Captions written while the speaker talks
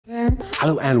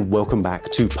Hello and welcome back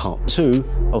to part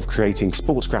 2 of creating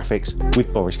sports graphics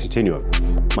with Boris Continuum.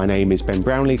 My name is Ben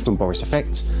Brownlee from Boris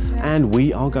Effects, and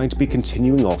we are going to be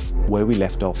continuing off where we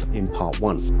left off in part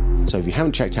 1. So if you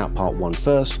haven't checked out part 1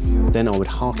 first, then I would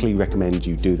heartily recommend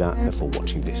you do that before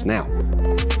watching this now.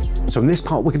 So in this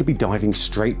part, we're going to be diving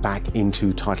straight back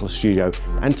into Title Studio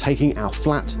and taking our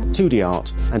flat 2D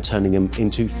art and turning them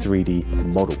into 3D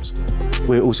models.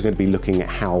 We're also going to be looking at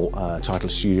how Title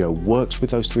Studio works with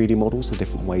those 3D models, the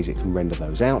different ways it can render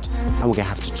those out, and we're going to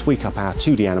have to tweak up our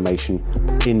 2D animation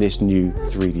in this new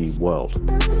 3D world.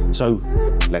 So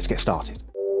let's get started.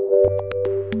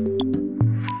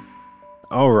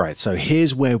 Alright, so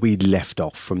here's where we left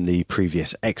off from the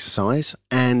previous exercise,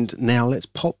 and now let's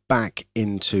pop back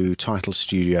into Title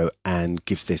Studio and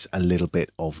give this a little bit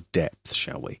of depth,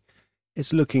 shall we?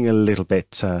 It's looking a little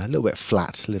bit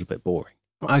flat, a little bit boring.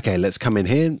 Okay, let's come in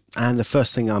here, and the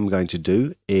first thing I'm going to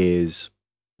do is,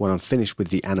 when I'm finished with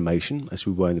the animation, as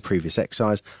we were in the previous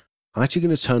exercise, I'm actually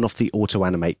going to turn off the auto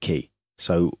animate key.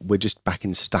 So we're just back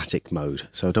in static mode,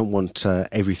 so I don't want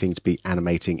everything to be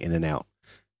animating in and out,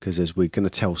 because as we're going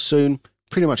to tell soon,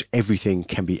 pretty much everything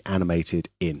can be animated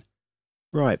in.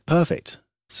 Right, perfect.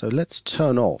 So let's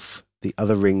turn off the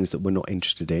other rings that we're not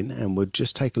interested in, and we'll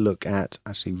just take a look at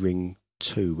actually ring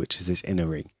 2, which is this inner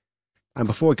ring. And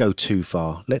before I go too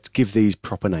far, let's give these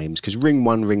proper names, because ring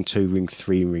 1, ring 2, ring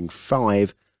 3, ring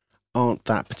 5 aren't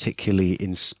that particularly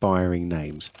inspiring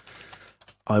names.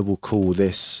 I will call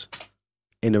this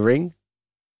inner ring.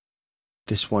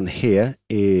 This one here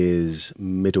is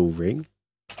middle ring.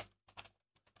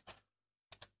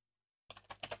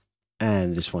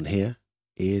 And this one here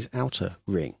is outer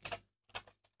ring.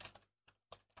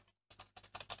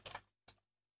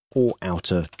 Or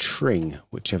outer tring,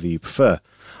 whichever you prefer.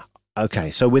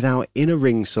 Okay, so with our inner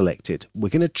ring selected, we're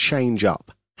going to change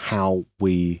up how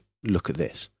we look at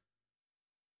this.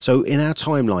 So in our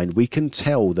timeline, we can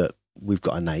tell that we've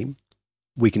got a name.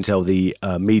 We can tell the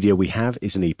media we have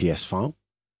is an EPS file.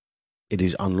 It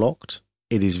is unlocked.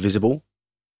 It is visible.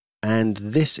 And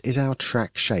this is our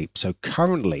track shape. So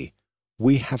currently,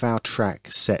 we have our track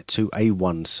set to a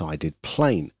one-sided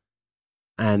plane.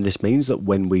 And this means that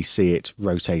when we see it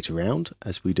rotate around,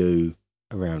 as we do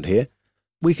around here,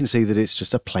 we can see that it's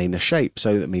just a planar shape.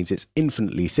 So that means it's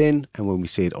infinitely thin, and when we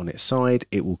see it on its side,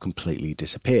 it will completely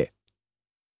disappear.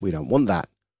 We don't want that.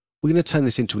 We're going to turn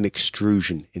this into an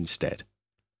extrusion instead.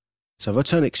 So if I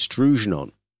turn extrusion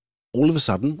on, all of a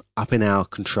sudden, up in our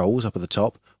controls, up at the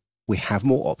top, we have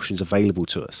more options available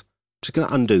to us. I'm just going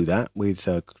to undo that with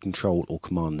Control or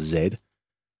Command Z,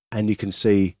 and you can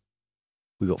see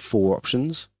we've got 4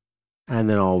 options, and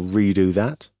then I'll redo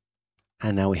that.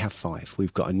 And now we have 5.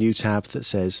 We've got a new tab that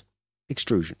says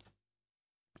extrusion.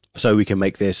 So we can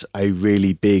make this a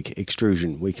really big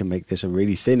extrusion. We can make this a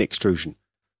really thin extrusion.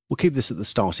 We'll keep this at the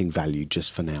starting value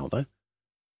just for now though.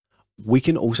 We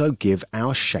can also give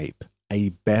our shape a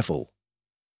bevel.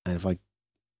 And if I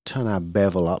turn our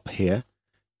bevel up here,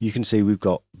 you can see we've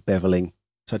got beveling.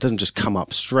 So it doesn't just come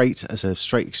up straight as a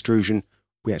straight extrusion.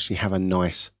 We actually have a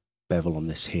nice bevel on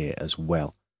this here as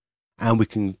well. And we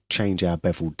can change our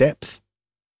bevel depth.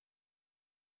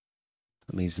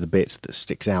 That means the bit that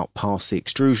sticks out past the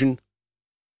extrusion.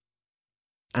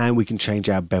 And we can change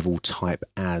our bevel type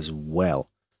as well.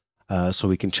 So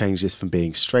we can change this from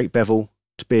being straight bevel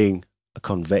to being a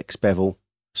convex bevel.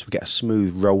 So we get a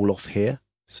smooth roll off here.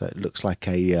 So it looks like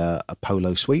a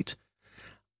polo suite.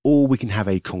 Or we can have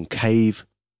a concave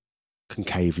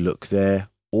look there.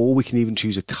 Or we can even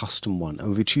choose a custom one.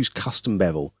 And if we choose custom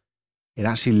bevel, it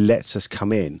actually lets us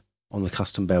come in on the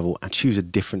custom bevel and choose a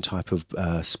different type of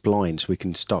spline. So we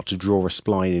can start to draw a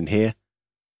spline in here.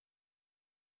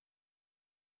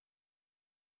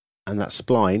 And that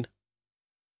spline,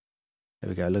 there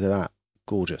we go, look at that,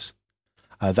 gorgeous.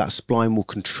 That spline will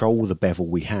control the bevel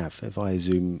we have. If I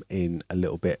zoom in a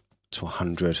little bit to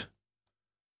 100,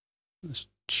 let's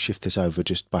shift this over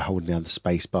just by holding down the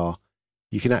space bar.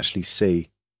 You can actually see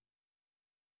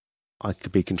I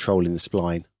could be controlling the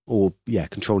spline, or yeah,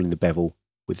 controlling the bevel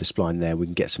with the spline there. We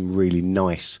can get some really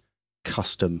nice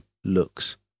custom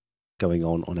looks going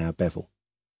on our bevel.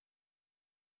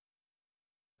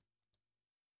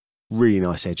 Really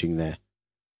nice edging there.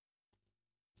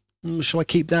 Shall I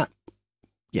keep that?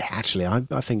 Yeah, actually, I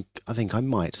think I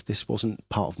might. This wasn't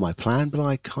part of my plan, but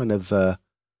I kind of I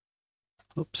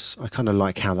kind of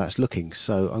like how that's looking,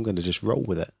 so I'm going to just roll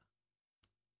with it.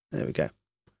 There we go.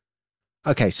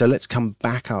 Okay, so let's come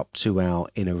back up to our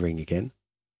inner ring again.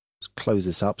 Let's close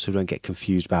this up so we don't get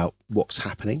confused about what's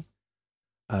happening.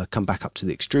 Come back up to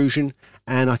the extrusion,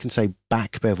 and I can say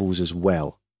back bevels as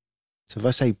well. So if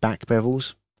I say back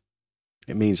bevels,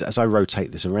 It means as I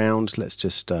rotate this around, let's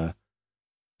just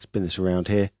spin this around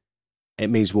here. It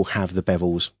means we'll have the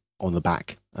bevels on the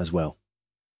back as well.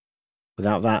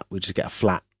 Without that, we just get a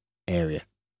flat area.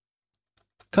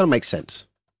 Kind of makes sense.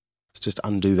 Let's just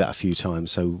undo that a few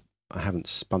times so I haven't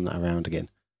spun that around again.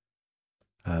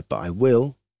 But I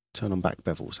will turn on back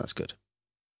bevels. That's good.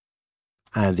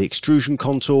 And the extrusion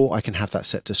contour, I can have that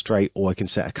set to straight, or I can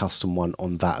set a custom one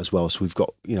on that as well. So we've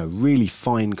got, you know, really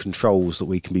fine controls that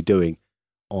we can be doing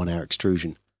on our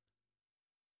extrusion.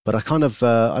 But I kind of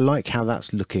I like how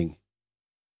that's looking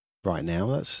right now.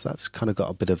 That's kind of got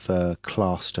a bit of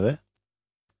class to it.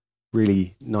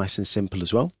 Really nice and simple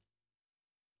as well.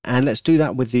 And let's do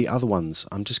that with the other ones.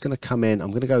 I'm just going to come in.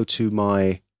 I'm going to go to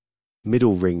my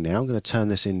middle ring now. I'm going to turn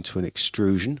this into an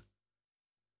extrusion.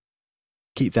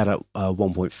 Keep that at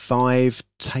 1.5.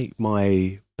 Take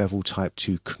my bevel type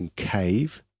to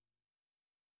concave.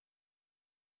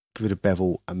 Give it a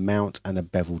bevel amount and a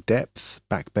bevel depth.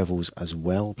 Back bevels as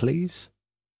well, please.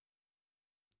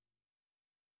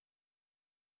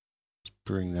 Let's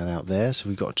bring that out there. So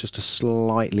we've got just a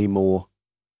slightly more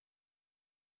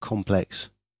complex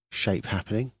shape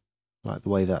happening. Like the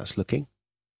way that's looking.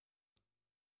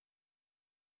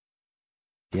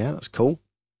 Yeah, that's cool.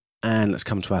 And let's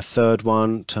come to our third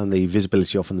one. Turn the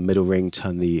visibility off on the middle ring.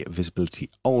 Turn the visibility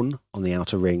on the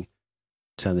outer ring.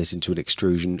 Turn this into an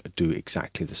extrusion. Do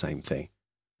exactly the same thing.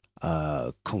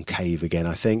 Concave again,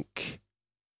 I think.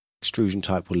 Extrusion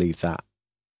type, we'll leave that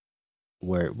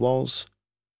where it was.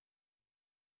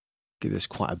 Give this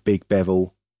quite a big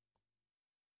bevel.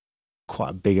 Quite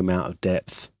a big amount of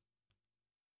depth.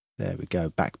 There we go.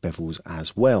 Back bevels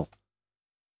as well.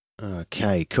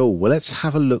 Okay, cool. Well, let's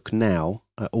have a look now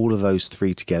at all of those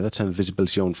three together. Turn the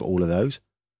visibility on for all of those.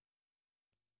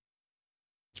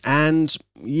 And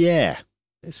yeah,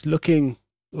 it's looking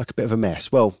like a bit of a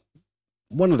mess. Well,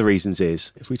 one of the reasons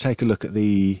is if we take a look at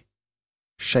the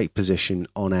shape position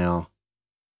on our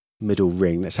middle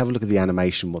ring, let's have a look at the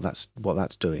animation, what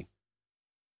that's doing.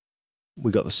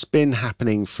 We got the spin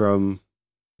happening from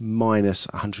minus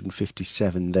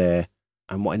 157 there.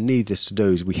 And what I need this to do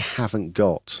is we haven't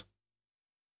got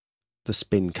the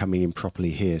spin coming in properly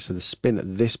here. So the spin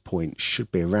at this point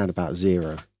should be around about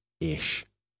 0-ish.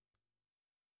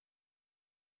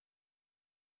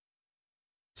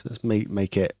 So let's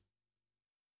make it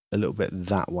a little bit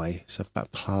that way. So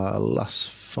about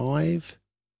 +5.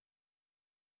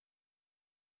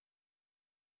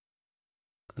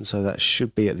 And so that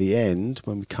should be at the end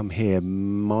when we come here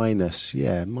minus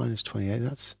 28.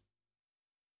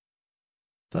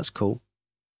 That's cool.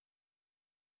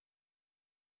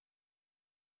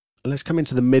 Let's come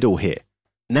into the middle here.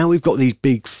 Now we've got these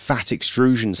big fat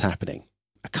extrusions happening.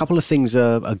 A couple of things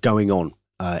are going on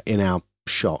in our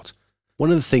shot. One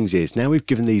of the things is now we've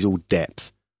given these all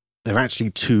depth. They're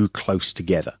actually too close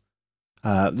together.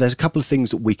 There's a couple of things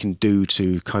that we can do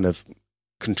to kind of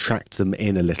contract them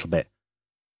in a little bit.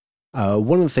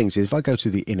 One of the things is if I go to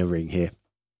the inner ring here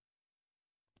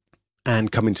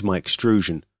and come into my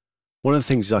extrusion, one of the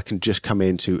things is I can just come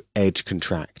into edge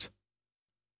contract.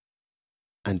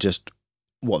 And just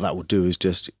what that will do is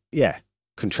just, yeah,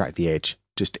 contract the edge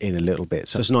just in a little bit.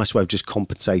 So it's a nice way of just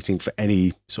compensating for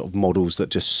any sort of models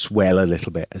that just swell a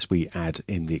little bit as we add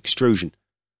in the extrusion.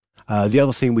 The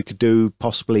other thing we could do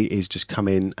possibly is just come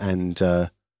in and, you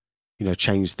know,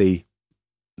 change the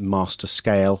master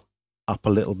scale up a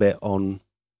little bit on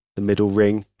the middle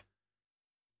ring.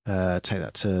 Take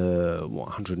that to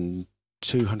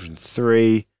 102,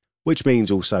 103, which means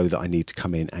also that I need to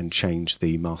come in and change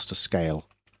the master scale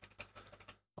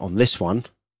on this one,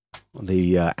 on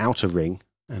the outer ring,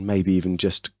 and maybe even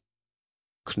just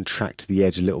contract the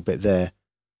edge a little bit there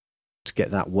to get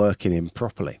that working in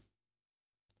properly.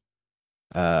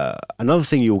 Another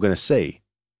thing you're going to see,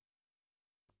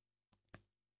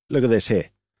 look at this here,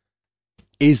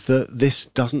 is that this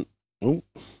doesn't,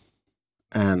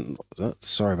 and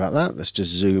sorry about that, let's just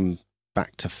zoom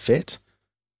back to fit.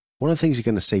 One of the things you're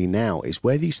going to see now is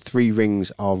where these three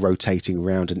rings are rotating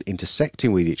around and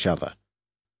intersecting with each other,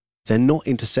 they're not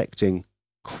intersecting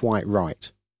quite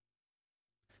right.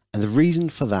 And the reason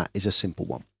for that is a simple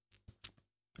one.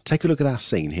 Take a look at our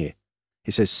scene here.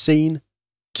 It says Scene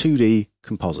 2D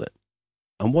Composite.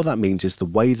 And what that means is the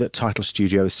way that Title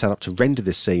Studio is set up to render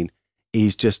this scene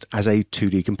is just as a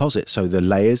 2D composite. So the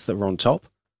layers that are on top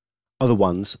are the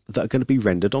ones that are going to be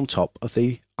rendered on top of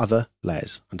the other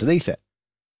layers underneath it.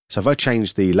 So if I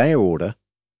change the layer order,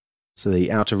 so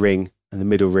the outer ring and the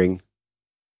middle ring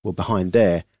were behind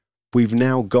there, we've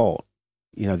now got,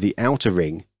 you know, the outer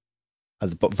ring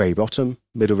at the very bottom,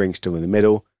 middle ring still in the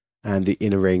middle, and the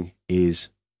inner ring is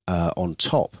on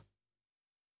top.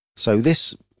 So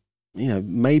this,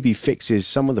 maybe fixes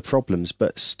some of the problems,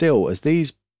 but still, as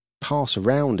these pass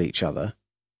around each other,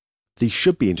 these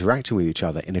should be interacting with each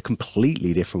other in a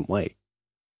completely different way.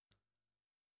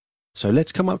 So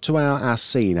let's come up to our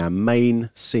scene, our main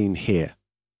scene here.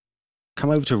 Come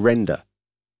over to render,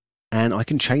 and I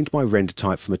can change my render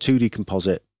type from a 2D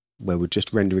composite, where we're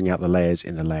just rendering out the layers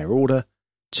in the layer order,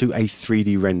 to a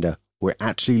 3D render, where it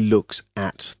actually looks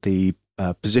at the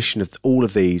position of all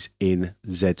of these in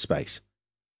Z space.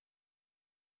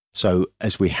 So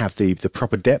as we have the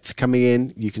proper depth coming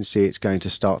in, you can see it's going to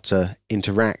start to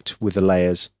interact with the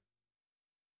layers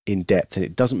in depth, and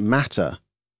it doesn't matter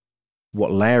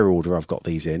what layer order I've got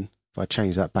these in. If I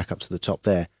change that back up to the top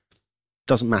there,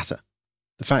 doesn't matter.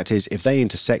 The fact is, if they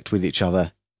intersect with each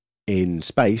other in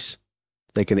space,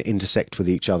 they're going to intersect with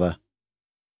each other,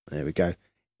 there we go,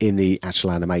 in the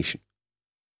actual animation.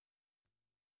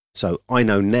 So I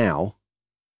know now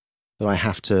that I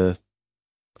have to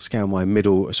scale my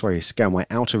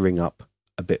outer ring up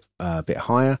a bit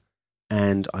higher,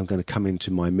 and I'm going to come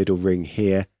into my middle ring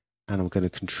here, and I'm going to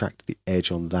contract the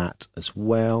edge on that as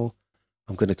well.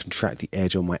 I'm going to contract the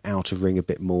edge on my outer ring a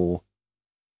bit more,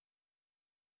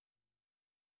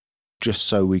 just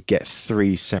so we get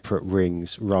 3 separate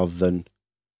rings rather than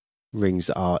rings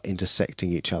that are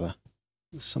intersecting each other.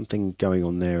 There's something going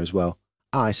on there as well.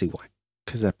 Ah, I see why.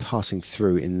 Because they're passing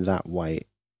through in that way.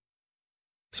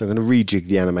 So I'm going to rejig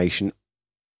the animation.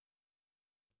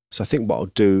 So I think what I'll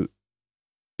do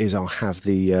is I'll have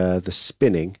the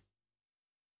spinning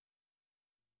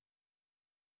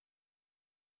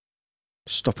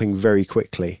stopping very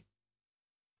quickly.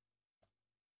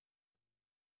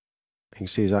 You can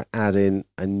see as I add in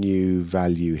a new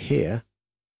value here,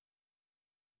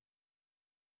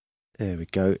 there we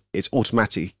go, it's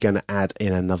automatically going to add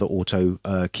in another auto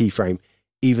keyframe,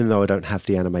 even though I don't have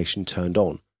the animation turned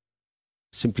on,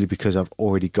 simply because I've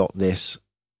already got this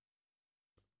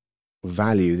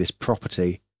value, this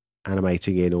property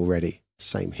animating in already.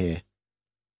 Same here.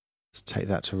 Let's take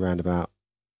that to around about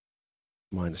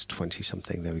 -20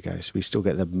 something. There we go. So we still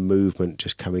get the movement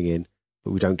just coming in,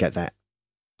 but we don't get that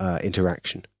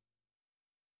interaction.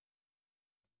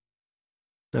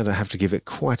 Now I don't have to give it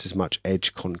quite as much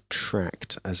edge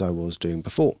contract as I was doing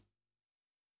before.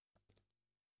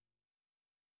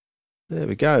 There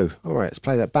we go. All right, let's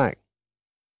play that back.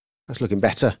 That's looking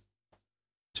better.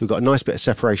 So we've got a nice bit of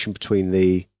separation between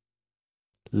the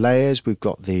layers. We've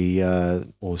got the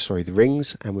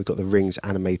rings, and we've got the rings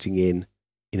animating in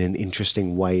an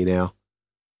interesting way now.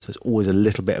 So there's always a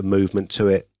little bit of movement to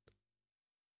it.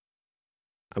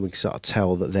 And we can sort of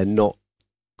tell that they're not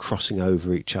crossing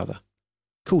over each other.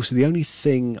 Cool, so the only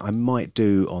thing I might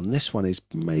do on this one is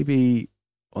maybe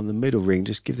on the middle ring,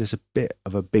 just give this a bit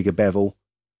of a bigger bevel.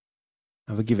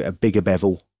 And we'll give it a bigger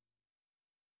bevel.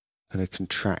 I'm going to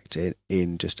contract it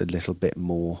in just a little bit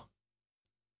more.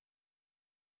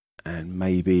 And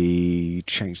maybe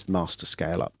change the master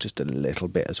scale up just a little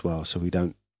bit as well, so we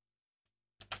don't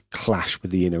clash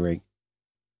with the inner ring.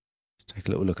 Let's take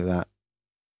a little look at that.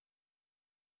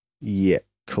 Yeah,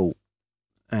 cool.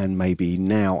 And maybe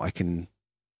now I can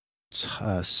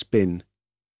spin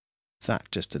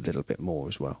that just a little bit more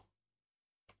as well.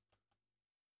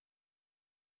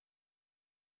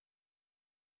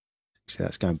 See,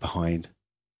 that's going behind.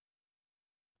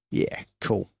 Yeah,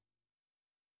 cool.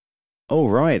 All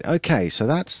right, okay, so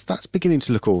that's beginning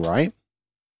to look all right.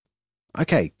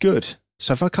 Okay, good.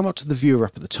 So if I come up to the viewer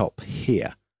up at the top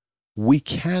here, we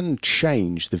can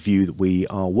change the view that we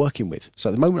are working with. So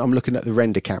at the moment I'm looking at the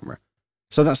render camera.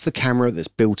 So that's the camera that's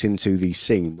built into the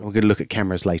scene. I'm going to look at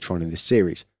cameras later on in this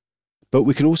series. But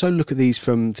we can also look at these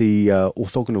from the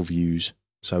orthogonal views.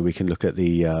 So we can look at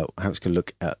the how it's going to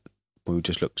look at when we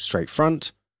just look straight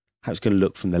front, how it's going to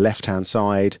look from the left-hand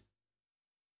side,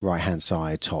 right-hand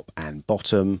side, top and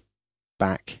bottom,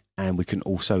 back, and we can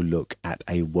also look at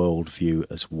a world view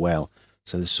as well.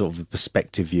 So there's sort of a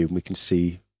perspective view, and we can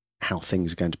see how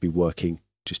things are going to be working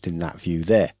just in that view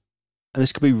there. And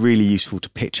this could be really useful to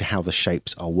picture how the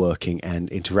shapes are working and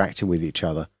interacting with each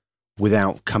other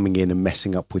without coming in and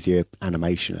messing up with your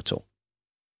animation at all.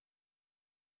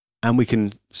 And we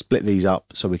can split these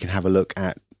up so we can have a look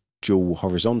at dual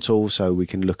horizontal, so we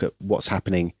can look at what's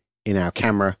happening in our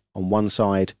camera on one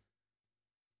side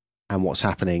and what's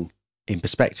happening in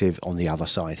perspective on the other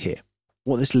side here.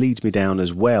 What this leads me down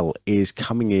as well is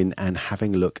coming in and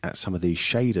having a look at some of these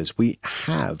shaders. We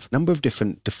have a number of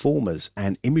different deformers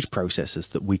and image processors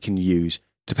that we can use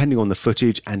depending on the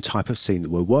footage and type of scene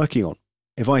that we're working on.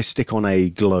 If I stick on a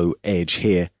glow edge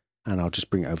here, and I'll just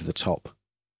bring it over the top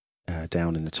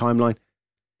down in the timeline,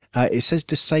 it says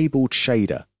disabled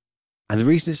shader. And the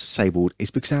reason it's disabled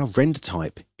is because our render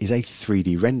type is a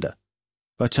 3D render.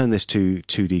 If I turn this to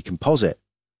 2D composite,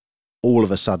 all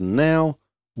of a sudden now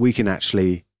we can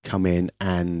actually come in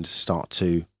and start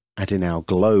to add in our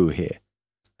glow here.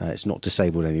 It's not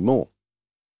disabled anymore.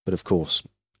 But of course,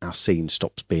 our scene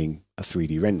stops being a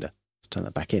 3D render. Let's turn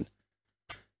that back in.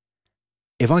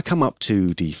 If I come up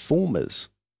to deformers,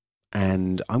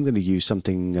 and I'm going to use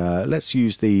something, let's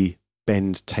use the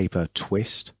bend, taper,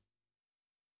 twist.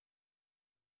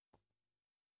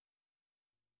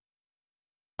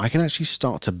 I can actually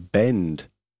start to bend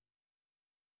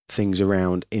things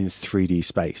around in 3D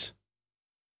space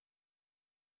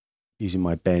using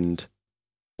my bend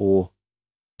or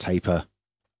taper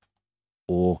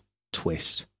or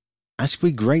twist. That's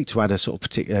going to be great to add a sort of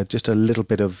particular, just a little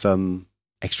bit of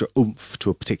extra oomph to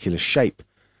a particular shape.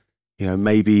 You know,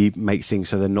 maybe make things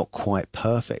so they're not quite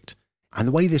perfect. And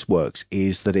the way this works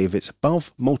is that if it's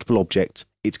above multiple objects,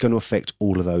 it's going to affect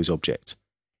all of those objects.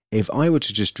 If I were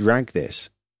to just drag this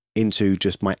into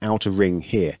just my outer ring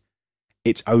here,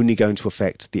 it's only going to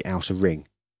affect the outer ring.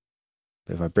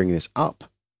 But if I bring this up,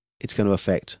 it's going to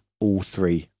affect all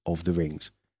three of the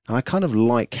rings. And I kind of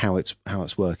like how it's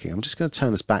working. I'm just going to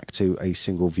turn us back to a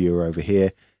single viewer over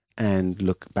here and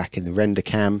look back in the render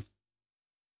cam.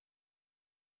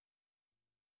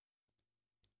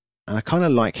 And I kind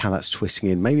of like how that's twisting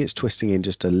in. Maybe it's twisting in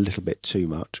just a little bit too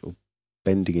much, or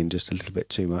bending in just a little bit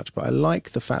too much. But I like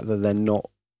the fact that they're not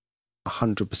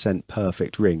 100%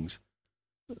 perfect rings.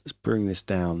 Let's bring this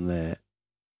down there.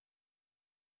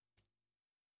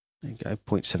 There you go,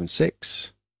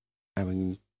 0.76.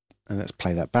 And let's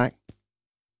play that back.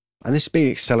 And this is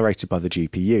being accelerated by the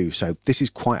GPU. So this is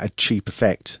quite a cheap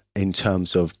effect in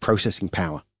terms of processing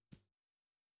power.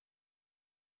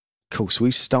 Cool, so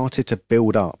we've started to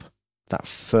build up that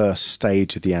first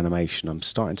stage of the animation. I'm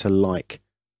starting to like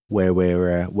where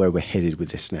we're headed with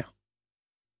this now.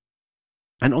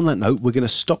 And on that note, we're going to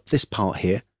stop this part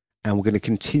here and we're going to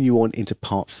continue on into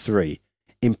part 3.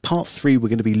 In part 3, we're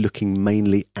going to be looking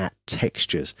mainly at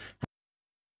textures.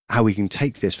 How we can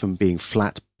take this from being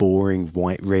flat, boring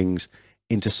white rings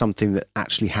into something that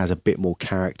actually has a bit more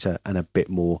character and a bit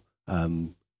more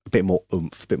oomph,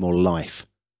 a bit more life.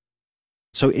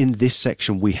 So in this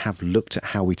section, we have looked at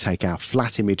how we take our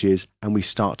flat images and we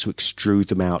start to extrude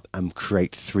them out and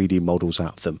create 3D models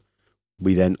out of them.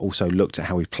 We then also looked at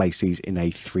how we place these in a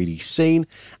 3D scene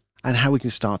and how we can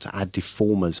start to add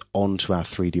deformers onto our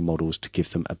 3D models to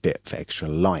give them a bit of extra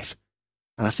life.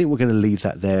 And I think we're going to leave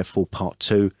that there for part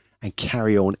 2 and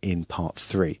carry on in part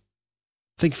 3.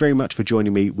 Thank you very much for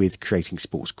joining me with Creating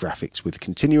Sports Graphics with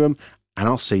Continuum, and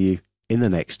I'll see you in the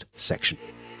next section.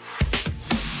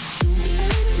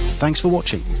 Thanks for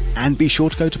watching, and be sure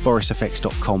to go to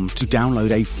borisfx.com to download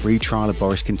a free trial of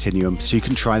Boris Continuum so you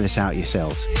can try this out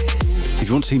yourselves. If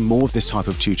you want to see more of this type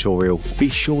of tutorial, be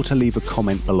sure to leave a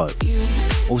comment below.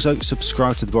 Also,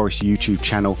 subscribe to the Boris YouTube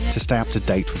channel to stay up to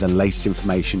date with the latest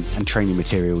information and training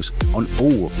materials on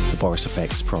all the Boris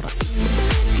FX products.